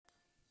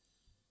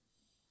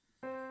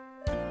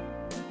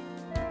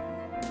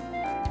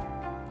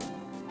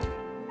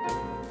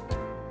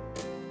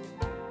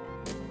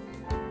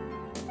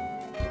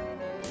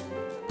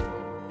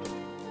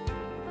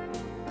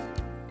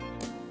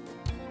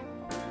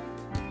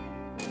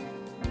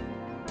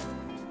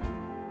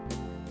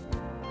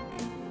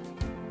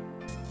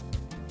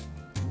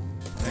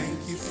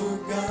you for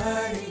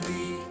guiding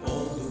me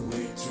all the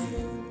way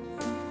through,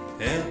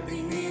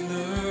 helping me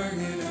learn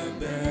in a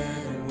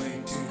better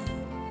way too.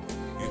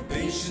 Your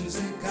patience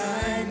and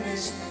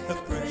kindness, a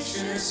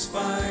precious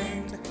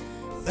find.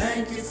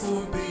 Thank you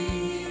for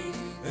being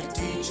a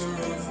teacher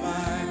of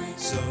mine.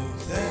 So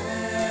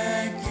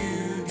thank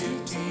you, dear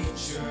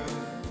teacher,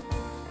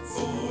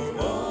 for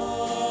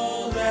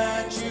all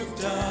that you've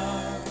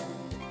done,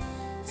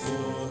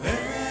 for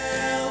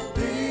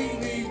helping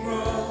me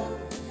grow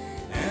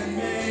and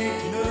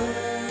make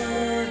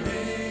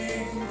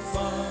learning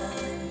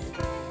fun.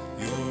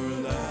 Your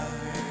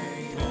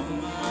light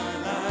on my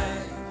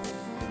life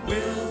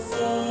will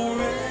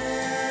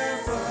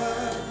forever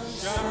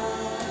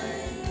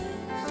shine.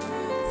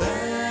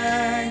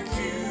 Thank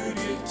you,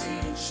 dear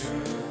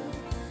teacher,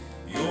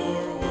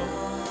 you're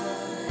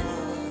one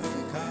of a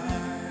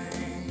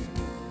kind.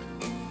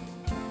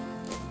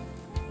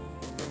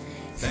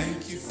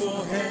 Thank you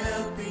for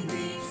helping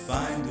me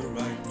find the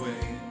right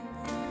way.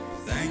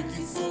 Thank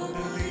you for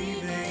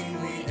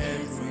believing me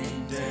every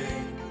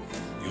day.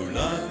 Your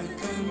love and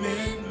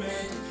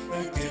commitment,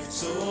 a gift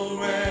so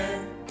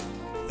rare.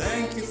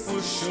 Thank you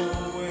for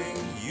showing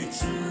you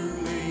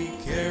truly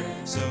care.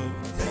 So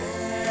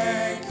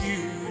thank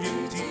you,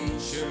 dear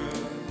teacher,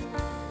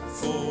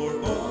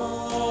 for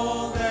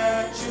all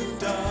that you've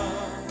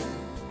done,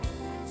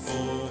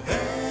 for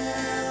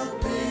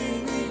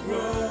helping me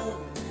grow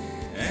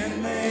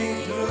and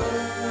make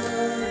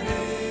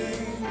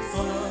learning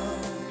fun.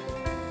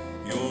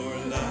 Your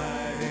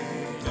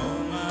light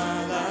on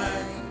my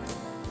life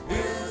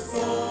will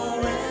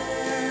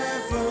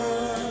forever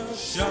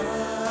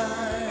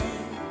shine.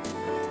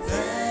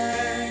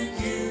 Thank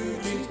you,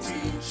 dear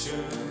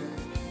teacher,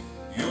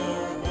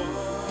 you're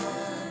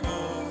one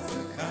of a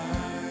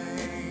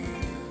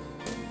kind.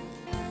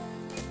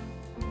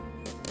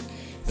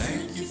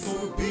 Thank you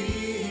for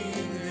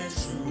being there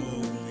through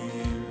all the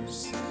years.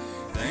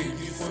 Thank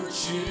you for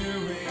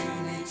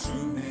cheering me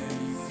through